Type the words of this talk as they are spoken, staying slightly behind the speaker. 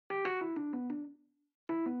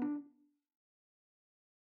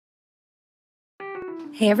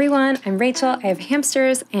Hey everyone, I'm Rachel. I have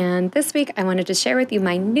hamsters, and this week I wanted to share with you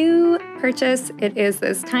my new purchase. It is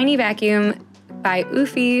this tiny vacuum by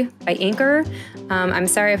Oofy by Anchor. I'm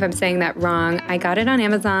sorry if I'm saying that wrong. I got it on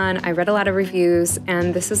Amazon. I read a lot of reviews,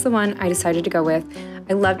 and this is the one I decided to go with.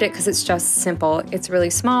 I loved it because it's just simple. It's really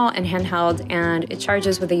small and handheld, and it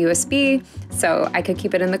charges with a USB, so I could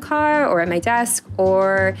keep it in the car or at my desk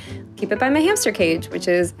or keep it by my hamster cage, which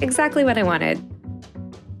is exactly what I wanted.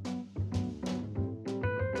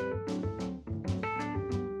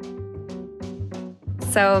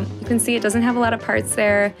 So you can see it doesn't have a lot of parts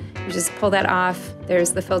there. You just pull that off.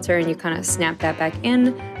 There's the filter and you kind of snap that back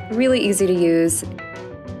in. Really easy to use.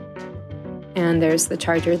 And there's the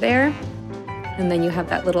charger there. And then you have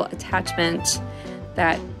that little attachment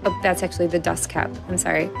that's actually the dust cap. I'm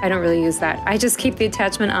sorry, I don't really use that. I just keep the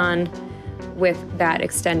attachment on with that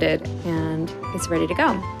extended and it's ready to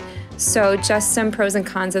go. So just some pros and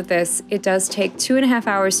cons of this. It does take 2.5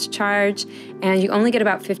 hours to charge, and you only get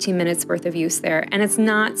about 15 minutes worth of use there. And it's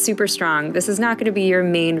not super strong. This is not going to be your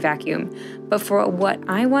main vacuum. But for what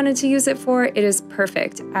I wanted to use it for, it is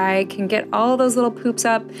perfect. I can get all those little poops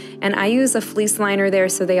up, and I use a fleece liner there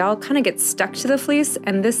so they all kind of get stuck to the fleece,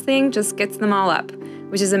 and this thing just gets them all up,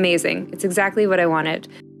 which is amazing. It's exactly what I wanted.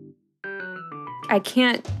 I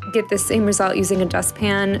can't get the same result using a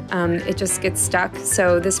dustpan. It just gets stuck.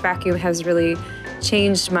 So this vacuum has really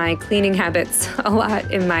changed my cleaning habits a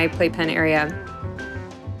lot in my playpen area.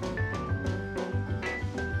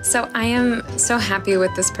 So I am so happy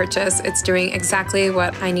with this purchase. It's doing exactly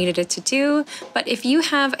what I needed it to do. But if you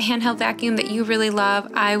have a handheld vacuum that you really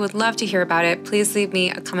love, I would love to hear about it. Please leave me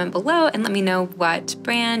a comment below and let me know what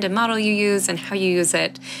brand and model you use and how you use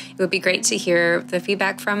it. It would be great to hear the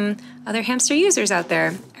feedback from other hamster users out there.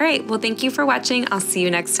 All right, well, thank you for watching. I'll see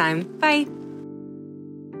you next time. Bye.